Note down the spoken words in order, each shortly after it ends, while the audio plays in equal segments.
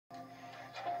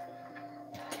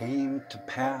came to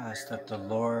pass that the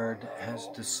Lord has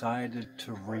decided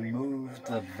to remove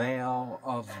the veil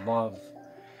of love.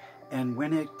 And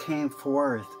when it came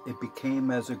forth, it became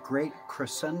as a great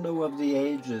crescendo of the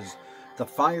ages, the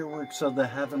fireworks of the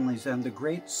heavenlies, and the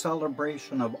great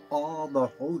celebration of all the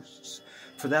hosts.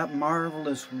 For that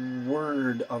marvelous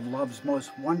word of love's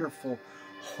most wonderful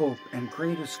hope and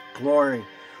greatest glory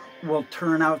will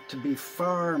turn out to be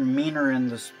far meaner in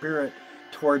the spirit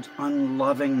towards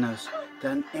unlovingness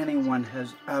than anyone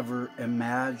has ever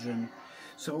imagined.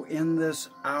 So in this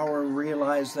hour,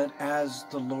 realize that as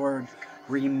the Lord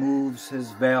removes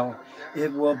his veil,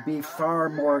 it will be far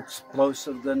more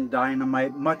explosive than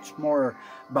dynamite, much more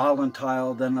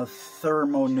volatile than a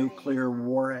thermonuclear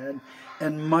warhead,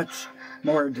 and much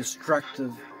more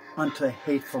destructive unto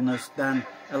hatefulness than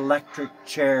electric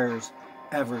chairs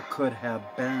ever could have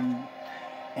been.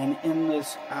 And in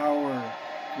this hour,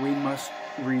 we must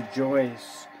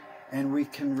rejoice. And we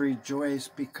can rejoice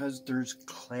because there's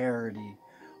clarity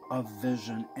of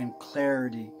vision and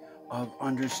clarity of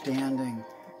understanding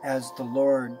as the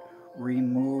Lord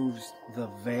removes the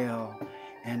veil.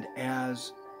 And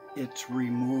as it's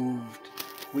removed,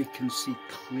 we can see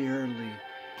clearly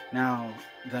now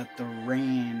that the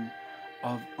reign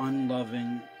of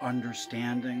unloving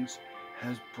understandings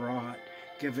has brought,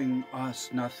 giving us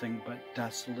nothing but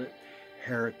desolate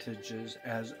heritages,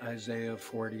 as Isaiah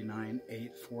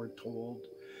 49:8 foretold.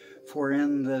 For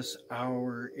in this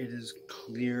hour it is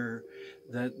clear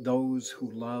that those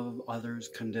who love others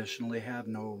conditionally have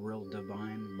no real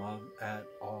divine love at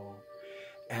all.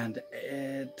 And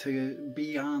to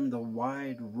be on the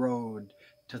wide road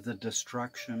to the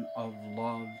destruction of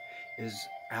love is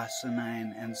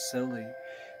asinine and silly,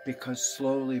 because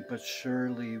slowly but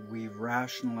surely we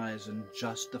rationalize and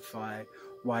justify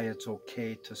why it's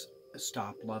okay to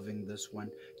stop loving this one,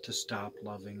 to stop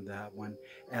loving that one,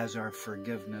 as our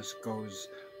forgiveness goes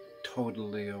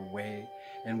totally away.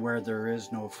 And where there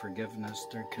is no forgiveness,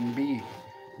 there can be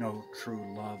no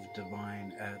true love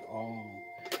divine at all.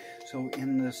 So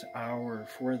in this hour,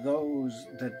 for those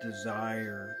that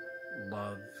desire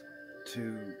love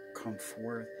to come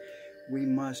forth, we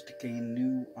must gain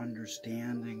new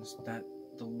understandings that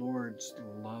the Lord's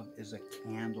love is a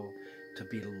candle to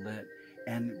be lit.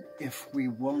 And if we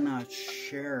will not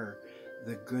share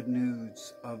the good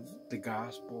news of the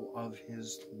gospel of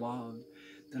his love,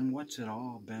 then what's it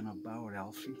all been about,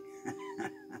 Alfie?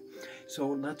 So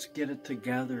let's get it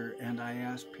together, and I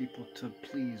ask people to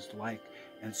please like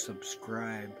and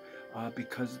subscribe,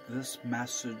 because this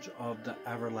message of the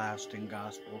everlasting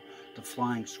gospel, the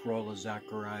flying scroll of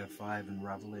Zechariah 5 and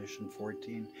Revelation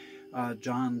 14,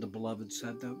 John the Beloved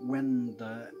said that when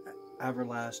the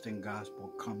everlasting gospel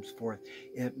comes forth,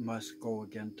 it must go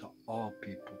again to all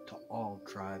people, to all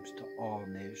tribes, to all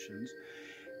nations.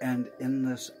 And in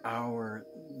this hour,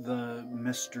 the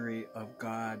mystery of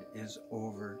God is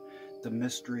over. The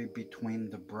mystery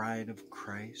between the bride of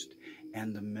Christ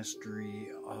and the mystery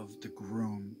of the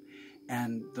groom.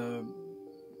 And the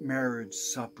marriage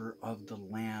supper of the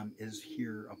Lamb is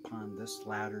here upon this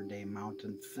latter-day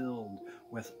mountain, filled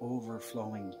with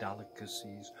overflowing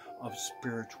delicacies of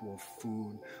spiritual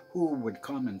food. Who would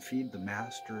come and feed the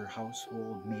master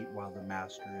household meat while the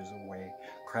master is away?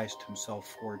 Christ himself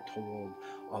foretold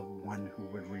of one who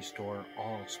would restore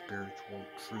all spiritual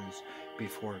truths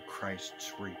before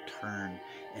Christ's return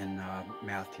in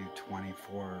Matthew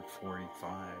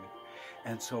 24:45.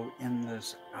 And so in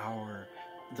this hour,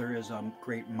 there is a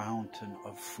great mountain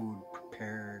of food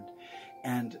prepared.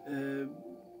 And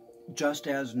just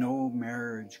as no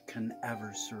marriage can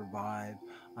ever survive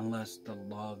unless the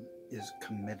love is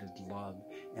committed love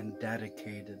and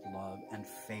dedicated love and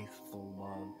faithful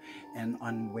love and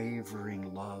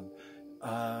unwavering love,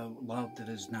 love that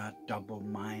is not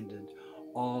double-minded,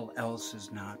 all else is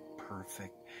not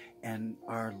perfect. And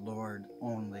our Lord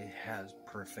only has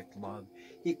perfect love.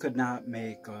 He could not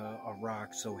make a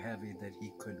rock so heavy that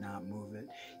he could not move it.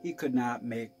 He could not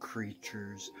make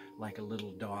creatures like a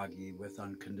little doggy with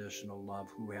unconditional love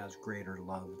who has greater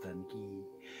love than he.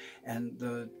 And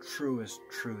the truest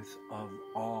truth of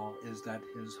all is that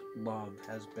his love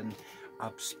has been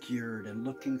obscured, and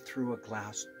looking through a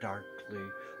glass darkly,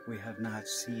 we have not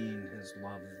seen his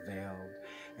love veiled.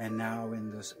 And now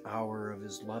in this hour of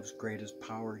his love's greatest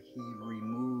power, he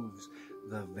removes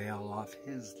the veil off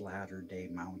his latter-day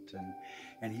mountain.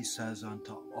 And he says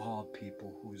unto all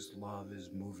people whose love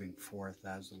is moving forth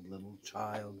as a little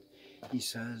child, he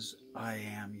says, I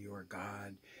am your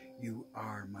God, you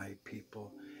are my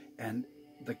people. And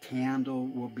the candle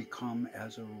will become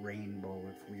as a rainbow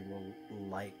if we will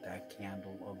light that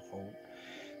candle of hope.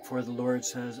 For the Lord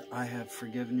says, I have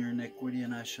forgiven your iniquity,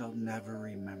 and I shall never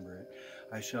remember it.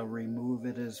 I shall remove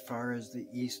it as far as the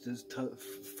east is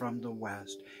from the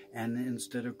west, and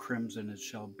instead of crimson it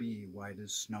shall be white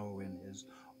as snow in his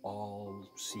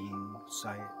all-seeing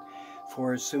sight.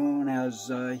 For as soon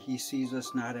as he sees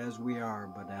us not as we are,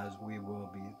 but as we will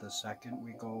be, the second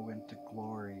we go into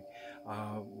glory,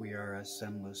 we are as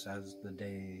sinless as the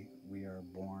day we are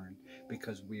born,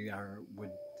 because we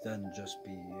would then just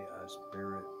be a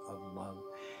spirit of love,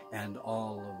 and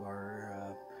all of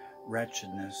our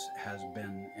wretchedness has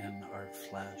been in our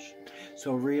flesh.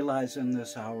 So realize in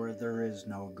this hour there is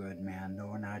no good man,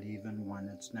 no, not even one.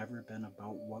 It's never been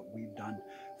about what we've done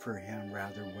for him,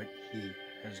 rather what he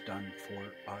has done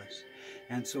for us.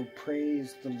 And so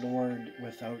praise the Lord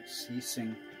without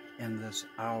ceasing in this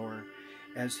hour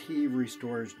as he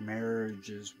restores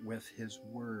marriages with his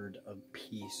word of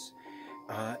peace.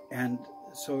 And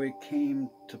so it came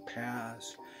to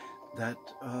pass that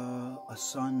a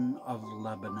son of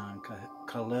Lebanon,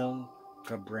 Kahlil,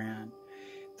 Gibran,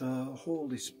 the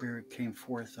Holy Spirit came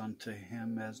forth unto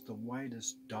him as the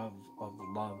whitest dove of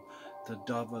love, the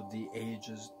dove of the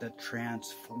ages that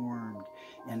transformed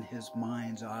in his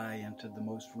mind's eye into the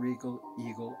most regal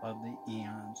eagle of the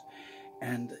eons.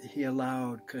 And he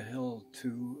allowed Kahlil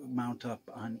to mount up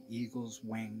on eagle's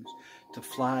wings, to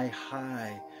fly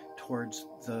high towards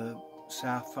the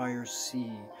sapphire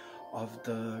sea of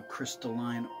the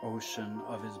crystalline ocean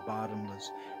of his bottomless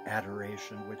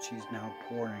adoration, which he's now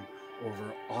pouring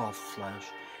over all flesh,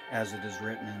 as it is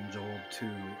written in Joel 2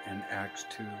 and Acts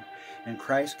 2. And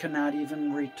Christ cannot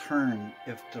even return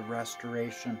if the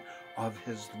restoration of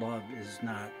his love is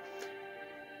not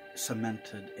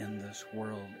cemented in this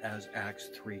world, as Acts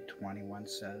 3:21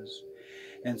 says.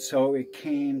 And so it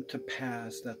came to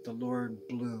pass that the Lord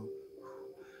blew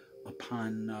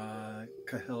upon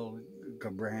Kahlil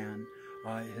Gibran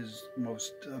his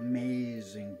most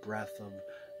amazing breath of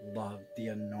love, the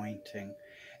anointing,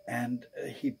 and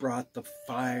he brought the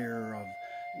fire of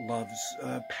love's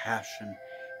passion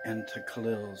into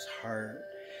Kahlil's heart.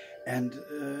 And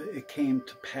it came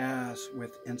to pass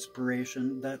with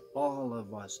inspiration that all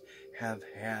of us have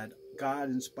had. God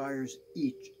inspires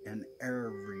each and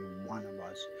every one of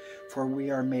us, for we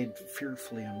are made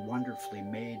fearfully and wonderfully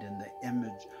made in the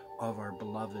image of our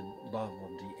beloved love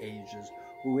of the ages,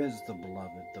 who is the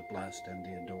beloved, the blessed, and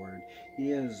the adored.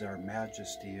 He is our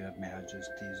majesty of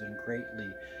majesties, and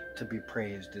greatly to be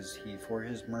praised is he, for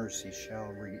his mercy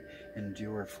shall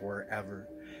endure forever.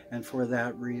 And for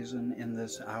that reason, in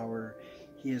this hour,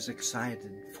 he is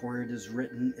excited, for it is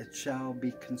written, it shall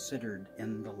be considered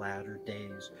in the latter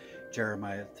days.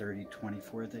 Jeremiah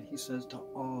 30:24, that he says to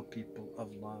all people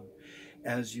of love,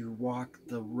 as you walk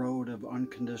the road of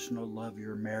unconditional love,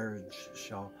 your marriage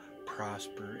shall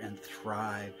prosper and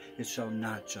thrive. It shall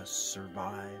not just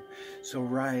survive. So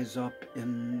rise up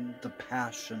in the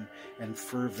passion and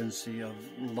fervency of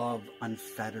love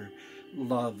unfettered,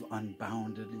 love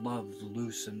unbounded, love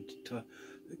loosened, to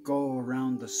go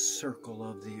around the circle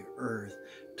of the earth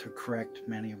to correct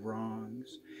many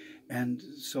wrongs. And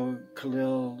so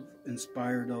Kahlil,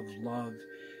 inspired of love,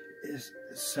 is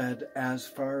said, as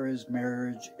far as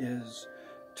marriage is,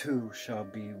 two shall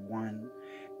be one.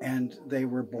 And they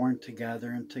were born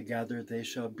together, and together they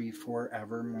shall be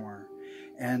forevermore.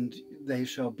 And they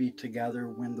shall be together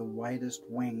when the whitest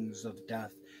wings of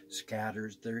death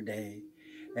scatters their day.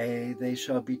 They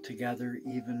shall be together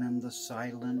even in the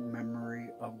silent memory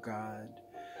of God.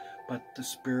 But the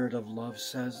Spirit of love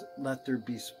says, let there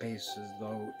be spaces,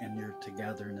 though, in your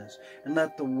togetherness, and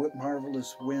let the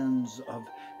marvelous winds of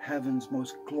heaven's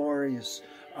most glorious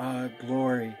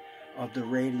glory of the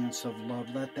radiance of love,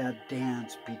 let that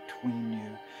dance between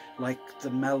you, like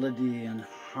the melody and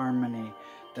harmony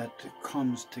that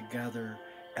comes together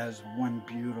as one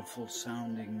beautiful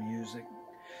sounding music.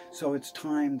 So it's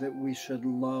time that we should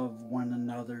love one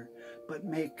another, but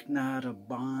make not a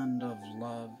bond of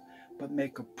love, but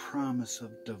make a promise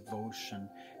of devotion,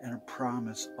 and a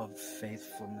promise of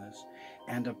faithfulness,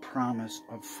 and a promise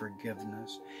of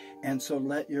forgiveness. And so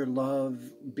let your love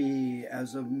be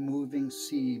as a moving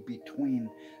sea between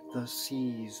the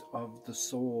seas of the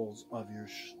souls of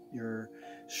your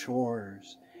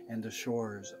shores and the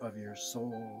shores of your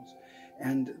souls.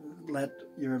 And let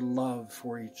your love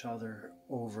for each other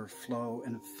overflow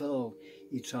and fill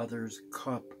each other's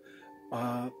cup.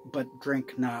 But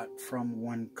drink not from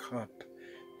one cup,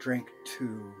 drink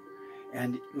two.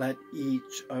 And let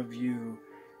each of you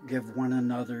give one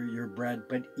another your bread,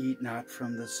 but eat not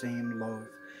from the same loaf.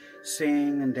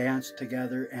 Sing and dance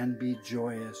together and be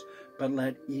joyous, but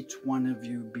let each one of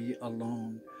you be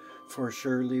alone. For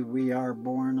surely we are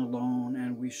born alone,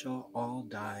 and we shall all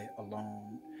die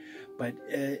alone. But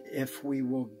if we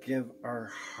will give our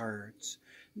hearts,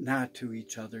 not to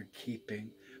each other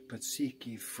keeping, but seek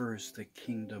ye first the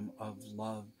kingdom of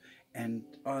love, and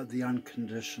the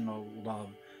unconditional love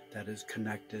that is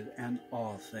connected, and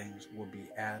all things will be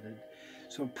added.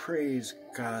 So praise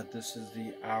God, this is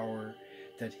the hour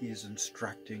that he is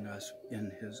instructing us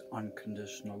in his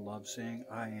unconditional love, saying,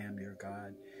 I am your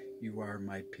God, you are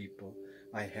my people,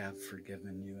 I have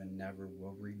forgiven you and never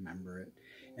will remember it.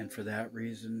 And for that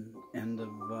reason, end of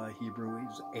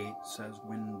Hebrews 8 says,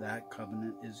 when that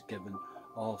covenant is given,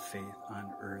 all faith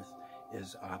on earth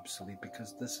is obsolete,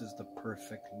 because this is the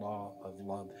perfect law of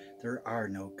love. There are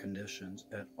no conditions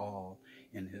at all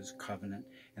in his covenant.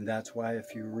 And that's why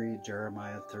if you read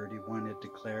Jeremiah 31, it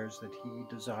declares that he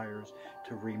desires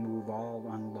to remove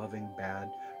all unloving, bad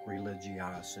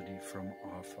religiosity from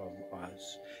off of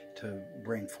us, to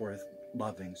bring forth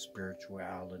loving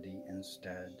spirituality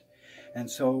instead. And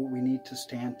so we need to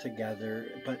stand together,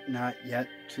 but not yet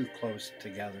too close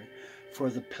together. For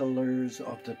the pillars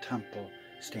of the temple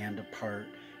stand apart,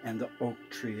 and the oak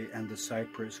tree and the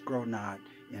cypress grow not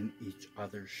in each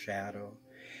other's shadow.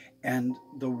 And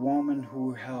the woman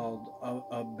who held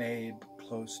a babe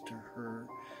close to her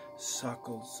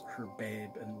suckles her babe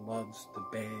and loves the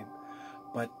babe.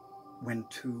 But when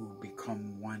two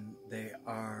become one, they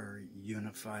are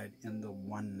unified in the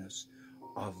oneness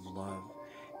of love.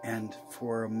 And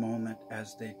for a moment,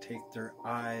 as they take their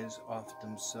eyes off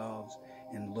themselves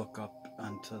and look up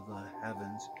unto the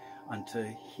heavens, unto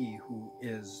he who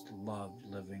is love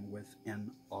living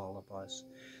within all of us.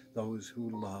 Those who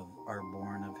love are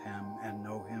born of him and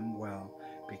know him well,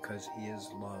 because he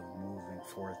is love moving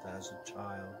forth as a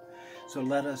child. So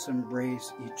let us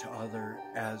embrace each other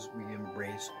as we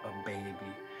embrace a baby,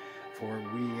 for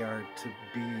we are to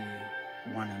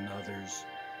be one another's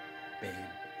babe.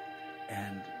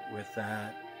 And with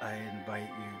that, I invite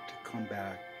you to come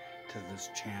back to this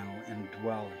channel and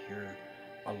dwell here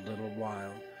a little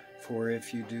while. For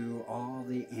if you do, all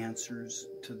the answers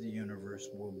to the universe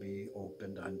will be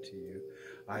opened unto you.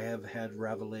 I have had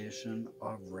revelation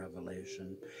of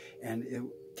revelation, and it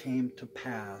came to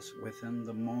pass within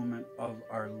the moment of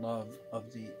our love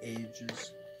of the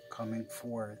ages coming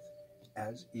forth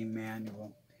as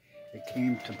Emmanuel. It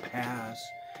came to pass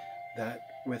that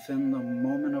within the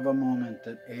moment of a moment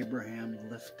that Abraham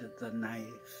lifted the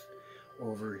knife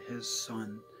over his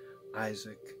son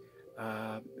Isaac,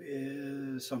 a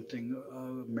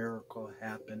miracle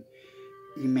happened.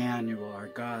 Emmanuel, our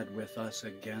God with us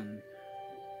again,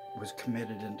 was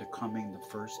committed into coming the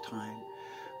first time.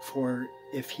 For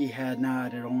if he had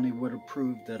not, it only would have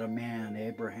proved that a man,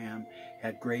 Abraham,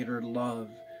 had greater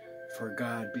love for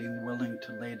God, being willing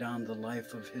to lay down the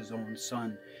life of his own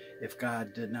son. If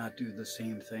God did not do the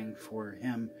same thing for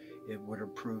him, it would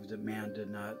have proved that man did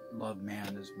not love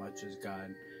man as much as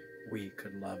God, we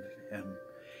could love him.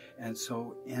 And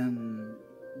so in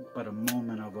but a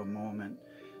moment of a moment,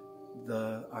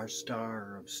 our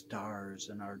star of stars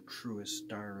and our truest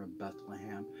star of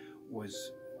Bethlehem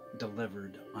was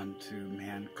delivered unto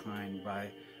mankind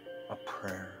by a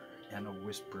prayer and a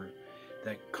whisper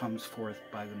that comes forth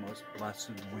by the most blessed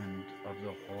wind of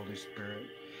the Holy Spirit.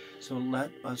 So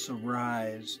let us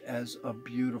arise as a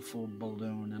beautiful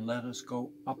balloon, and let us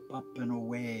go up, up and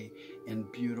away in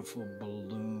beautiful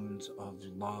balloons of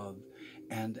love.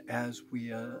 And as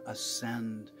we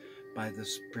ascend by the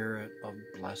spirit of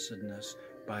blessedness,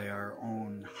 by our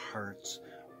own hearts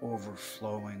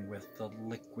overflowing with the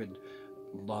liquid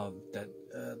love that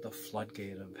the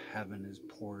floodgate of heaven is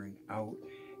pouring out,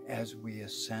 as we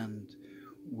ascend,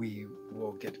 we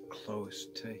will get close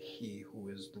to he who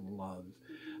is love,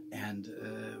 and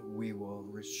we will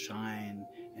shine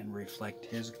and reflect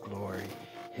his glory,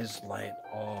 his light,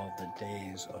 all the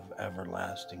days of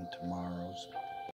everlasting tomorrows.